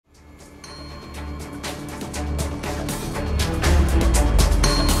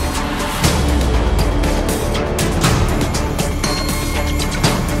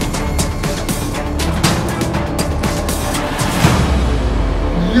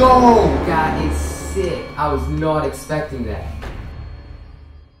Yo, that is sick. I was not expecting that.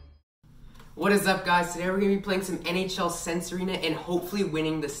 What is up, guys? Today we're going to be playing some NHL Sense Arena and hopefully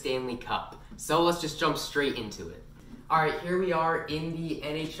winning the Stanley Cup. So let's just jump straight into it. Alright, here we are in the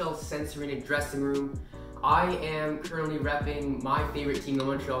NHL Sense Arena dressing room. I am currently repping my favorite team, the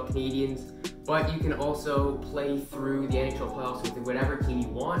Montreal Canadiens, but you can also play through the NHL playoffs with whatever team you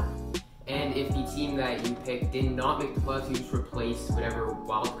want. And if the team that you picked did not make the playoffs, you just replace whatever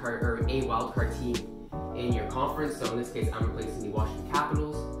wildcard or a wildcard team in your conference. So in this case, I'm replacing the Washington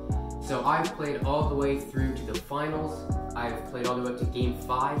Capitals. So I've played all the way through to the finals. I've played all the way up to Game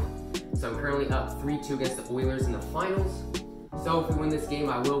 5. So I'm currently up 3-2 against the Oilers in the finals. So if we win this game,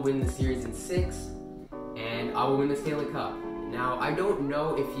 I will win the series in 6, and I will win the Stanley Cup. Now, I don't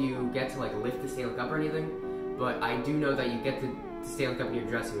know if you get to like lift the Stanley Cup or anything, but I do know that you get the Stanley Cup in your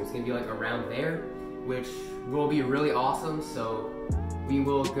dressing room. It's gonna be like around there, which will be really awesome. So we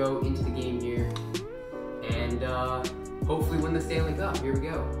will go into the game here and hopefully win the Stanley Cup. Here we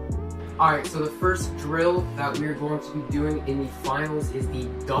go. Alright, so the first drill that we're going to be doing in the finals is the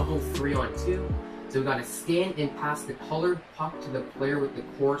double 3-on-2. So we've got to stand and pass the colored puck to the player with the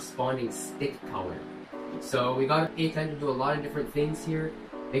corresponding stick color. So we got to pay attention to a lot of different things here.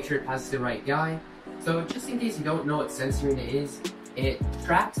 Make sure it passes the right guy. So just in case you don't know what Sense Arena is, it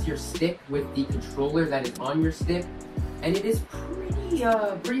tracks your stick with the controller that is on your stick. And it is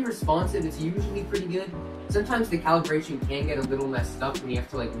pretty responsive. It's usually pretty good. Sometimes the calibration can get a little messed up and you have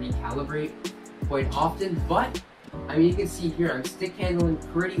to like recalibrate quite often, but I mean, you can see here I'm stick handling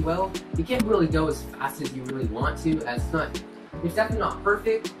pretty well. You can't really go as fast as you really want to, as it's definitely not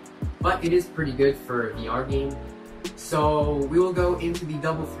perfect, but it is pretty good for a VR game. So we will go into the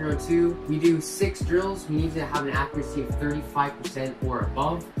double 3-on-2. We do 6 drills. We need to have an accuracy of 35% or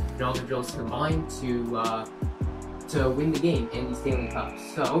above in all the drills combined to win the game in the Stanley Cup.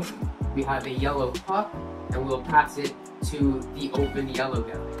 So we have a yellow puck, and we'll pass it to the open yellow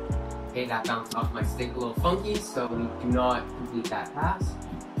guy. Okay, that bounced off my stick a little funky, so we do not complete that pass.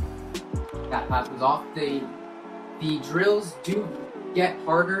 That pass was off. The drills do get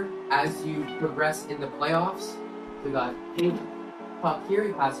harder as you progress in the playoffs. So we got pink puck here,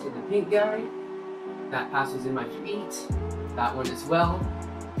 we pass to the pink guy. That pass was in my feet. That one as well.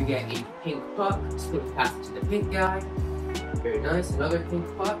 We get a pink puck, so we pass it to the pink guy. Very nice, another pink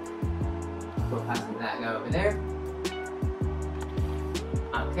puck. We'll pass it to that guy over there.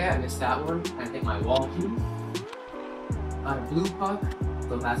 Okay, I missed that one. I think my wall cue. Got a blue puck.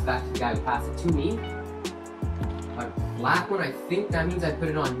 So pass back to the guy who passed it to me. A black one, I think that means I put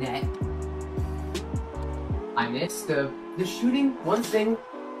it on net. I missed. The shooting, one thing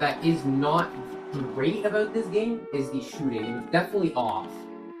that is not great about this game is the shooting. It's definitely off.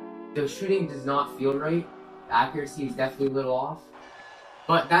 The shooting does not feel right. The accuracy is definitely a little off.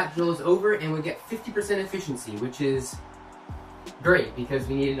 But that drill is over and we get 50% efficiency, which is great because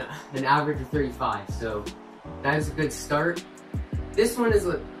we need an average of 35. So that is a good start. This one is,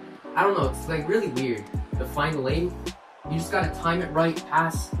 I don't know, it's like really weird. To find the lane, you just gotta time it right,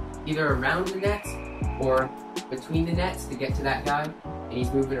 pass either around the net or between the nets to get to that guy, and he's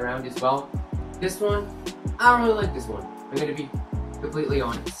moving around as well. This one, I don't really like this one. I'm gonna be completely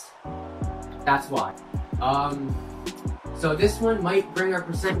honest. That's why. So this one might bring our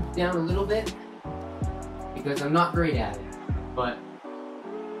percentage down a little bit because I'm not great at it, but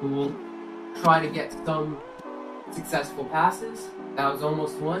we will try to get some successful passes. That was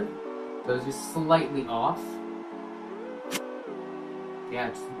almost one. Those are slightly off. Yeah,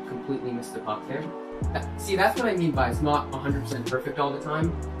 just completely missed the puck there. See, that's what I mean by it's not 100% perfect all the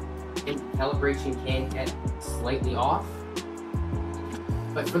time. And calibration can get slightly off.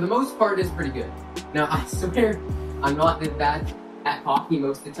 But for the most part, it's pretty good. Now, I swear, I'm not that bad at hockey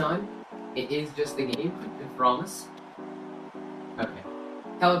most of the time. It is just a game, I promise. Okay.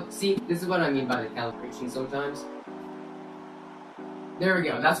 See, this is what I mean by the calibration sometimes. There we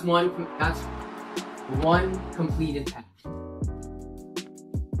go. That's one completed pass.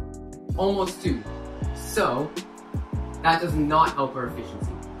 Almost 2. So, that does not help our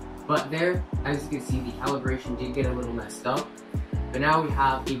efficiency. But there, as you can see, the calibration did get a little messed up. But now we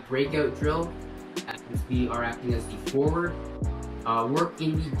have a breakout drill, as we are acting as the forward. Work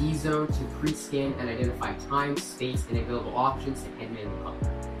in the D zone to pre-scan and identify time, space, and available options to headman the puck.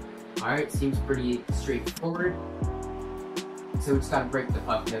 Alright, seems pretty straightforward. So we just gotta break the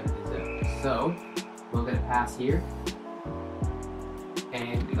puck out of the zone. So, we'll get a pass here.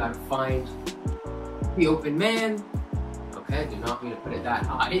 And we gotta find the open man. Okay, do not mean to put it that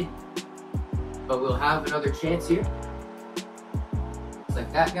high. But we'll have another chance here. Just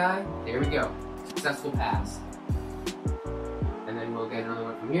like that guy. There we go. Successful pass. And then we'll get another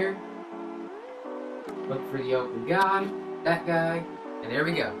one from here. Look for the open guy, that guy, and there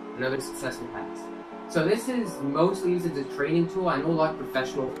we go. Another successful pass. So this is mostly used as a training tool. I know a lot of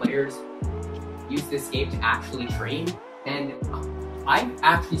professional players use this game to actually train, and I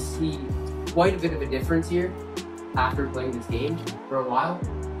actually see quite a bit of a difference here after playing this game for a while.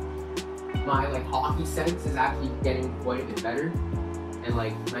 My hockey sense is actually getting quite a bit better, and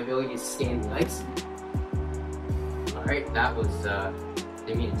my ability to scan the ice. All right, that was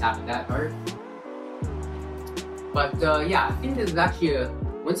didn't mean to tap it that hard, but yeah, I think this is actually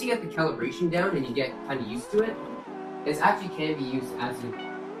once you get the calibration down and you get kind of used to it, this actually can be used as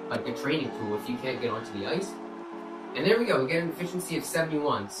a training tool if you can't get onto the ice. And there we go, we get an efficiency of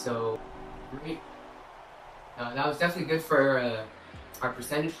 71. So great. That was definitely good for our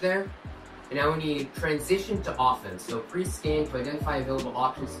percentage there. And now we need transition to offense. So pre-scan to identify available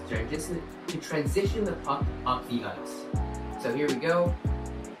options to transition the puck up the ice. So here we go.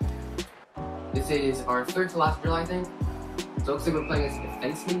 This is our third to last drill, I think. So it looks like we're playing as a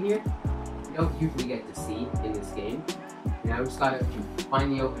defenseman here. You don't usually get to see in this game. Now we just gotta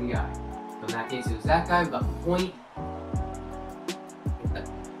find the open guy. So in that case, it was that guy. We got the point. Get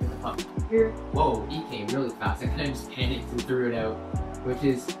the puck here. Whoa, he came really fast. I kind of just panicked and threw it out, which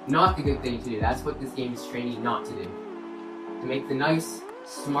is not the good thing to do. That's what this game is training not to do. To make the nice,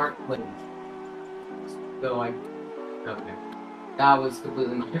 smart play. So okay. That was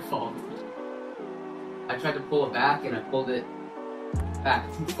completely my fault. I tried to pull it back and I pulled it back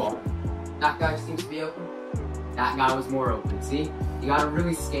too far. That guy seems to be open. That guy was more open. See? You gotta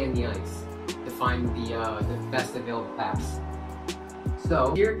really scan the ice to find the best available pass.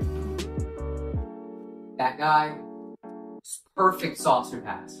 So here, that guy, perfect saucer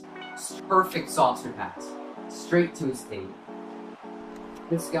pass. Perfect saucer pass. Straight to his tape.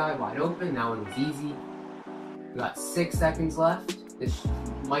 This guy wide open. That one was easy. We got 6 seconds left. This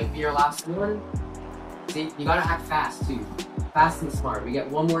might be our last one. See, you gotta act fast too. Fast and smart. We get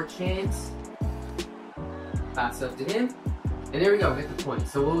one more chance. Pass up to him. And there we go, get the point.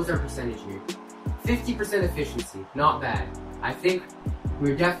 So what was our percentage here? 50% efficiency. Not bad. I think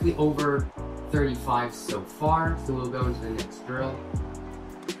we're definitely over 35 so far. So we'll go into the next drill.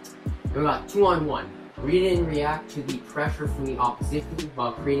 We got 2-on-1. Read and react to the pressure from the opposition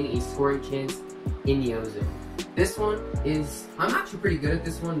while creating a scoring chance in the ozone. This one is, I'm actually pretty good at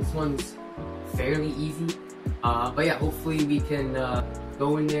this one. This one's fairly easy. But yeah, hopefully we can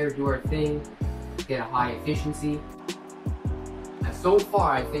go in there, do our thing, get a high efficiency. And so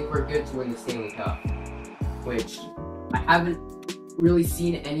far, I think we're good to win the Stanley Cup, which I haven't really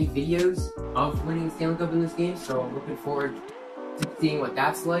seen any videos of winning the Stanley Cup in this game, so I'm looking forward to seeing what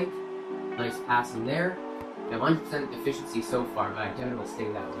that's like. Nice pass in there. 100% efficienty so far, but I definitely will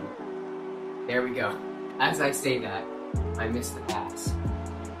say that one. There we go. As I say that, I missed the pass.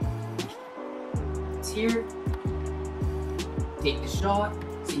 It's here. Take the shot.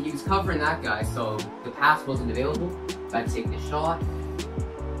 See, he was covering that guy, so the pass wasn't available. So I take the shot.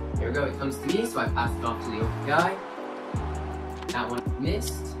 There we go, it comes to me, so I pass it off to the open guy. That one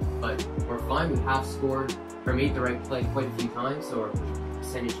missed, but we're fine. We have scored, or made the right play quite a few times, so our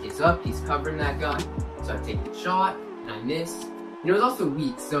percentage is up. He's covering that guy, so I take the shot, and I miss. And it was also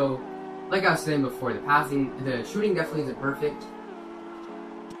weak, so like I was saying before, the shooting definitely isn't perfect.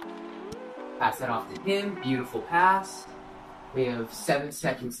 Pass that off to him, beautiful pass. We have 7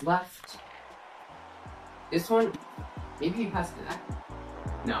 seconds left. This one, maybe he passed to that.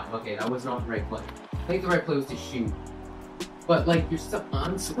 No, okay, that was not the right play. I think the right play was to shoot. But you're stuck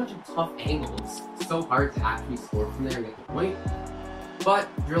on such a tough angle. It's so hard to actually score from there and get the point. But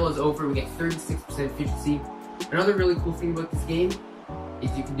drill is over. We get 36% efficiency. Another really cool thing about this game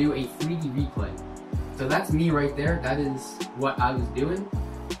is you can do a 3D replay. So that's me right there. That is what I was doing.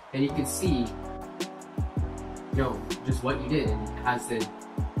 And you can see, just what you did. And it has the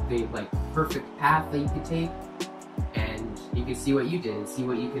perfect path that you could take. And you can see what you did and see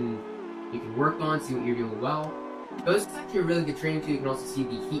what you can work on, see what you're doing well. So this is actually a really good training tool. You can also see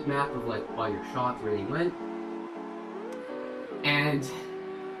the heat map of all your shots, where they went. And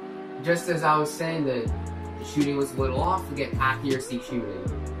just as I was saying that the shooting was a little off, we get accuracy shooting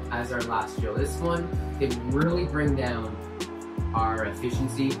as our last drill. This one can really bring down our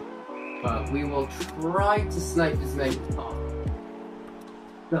efficiency, but we will try to snipe as many as possible.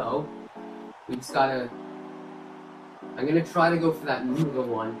 So we just gotta, I'm gonna try to go for that middle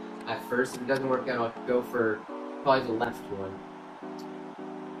one at first. If it doesn't work out, I'll go for probably the left one.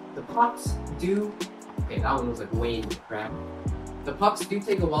 The pucks do, okay, that one was way in the crap. The pucks do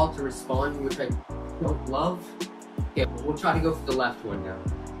take a while to respond, which I don't love. Okay, but we'll try to go for the left one now,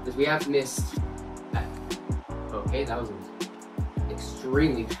 because we have missed that. Okay, that was an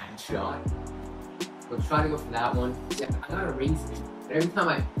extremely bad shot. Let's try to go for that one. Yeah, I gotta raise it. But every time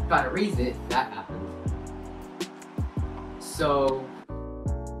I try to raise it, that happens. So,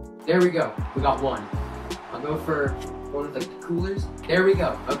 there we go. We got one. I'll go for one of like the coolers. There we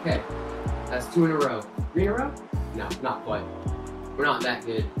go. Okay. That's 2 in a row. 3 in a row? No, not quite. We're not that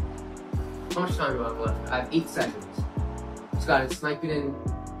good. How much time do I have left? I have 8 seconds. Just gotta snipe it in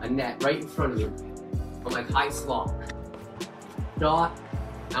a net right in front of me. On like high slot. Shot.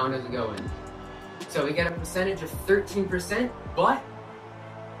 How does it go in? So we get a percentage of 13%, but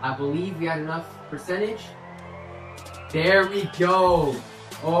I believe we had enough percentage. There we go.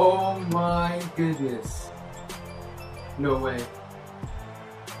 Oh my goodness. No way.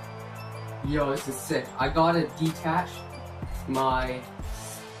 Yo, this is sick. I gotta detach my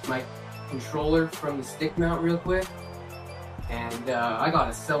controller from the stick mount real quick. And I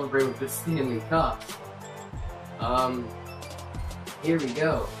gotta celebrate with the Stanley Cup. Here we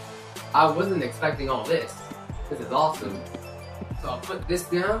go. I wasn't expecting all this. This is awesome. So I'll put this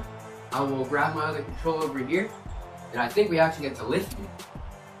down. I will grab my other controller over here. And I think we actually get to lift it.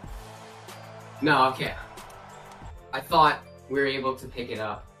 No, okay. I thought we were able to pick it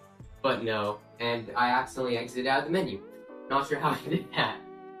up, but no. And I accidentally exited out of the menu. Not sure how I did that.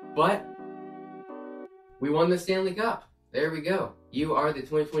 But we won the Stanley Cup. There we go. You are the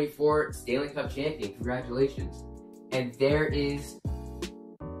 2024 Stanley Cup champion. Congratulations. And there is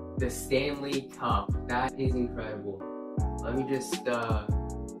the Stanley Cup. That is incredible. Let me just go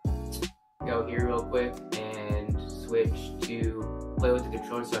here real quick and switch to play with the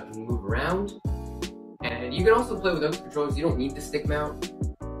controller so I can move around. And you can also play with those controllers. You don't need the stick mount.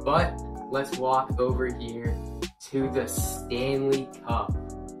 But let's walk over here to the Stanley Cup.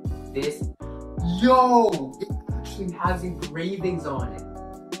 This, yo, it actually has engravings on it.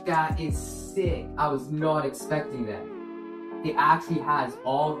 That is sick. I was not expecting that. It actually has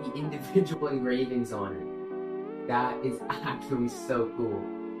all the individual engravings on it. That is actually so cool.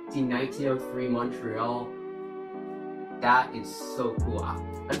 See, 1903 Montreal. That is so cool.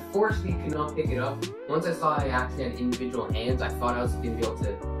 Unfortunately, I could not pick it up. Once I saw I actually had individual hands, I thought I was going to be able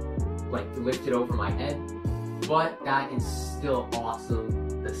to like lift it over my head. But that is still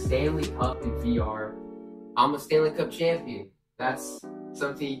awesome. The Stanley Cup in VR. I'm a Stanley Cup champion. That's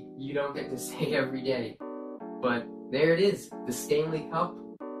something you don't get to say every day. But there it is, the Stanley Cup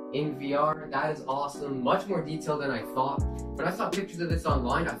in VR. That is awesome. Much more detailed than I thought. When I saw pictures of this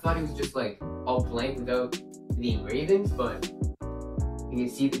online, I thought it was just like all blank without the engravings, but you can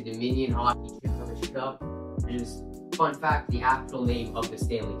see the Dominion Hockey Championship Cup. Just fun fact, the actual name of the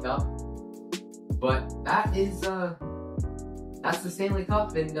Stanley Cup. But that is that's the Stanley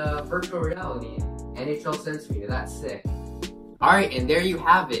Cup in virtual reality, NHL Sense Arena. That's sick. Alright, and there you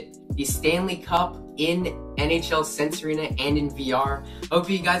have it. The Stanley Cup in NHL Sense Arena and in VR. Hope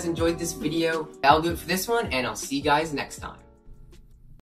you guys enjoyed this video. That'll do it for this one, and I'll see you guys next time.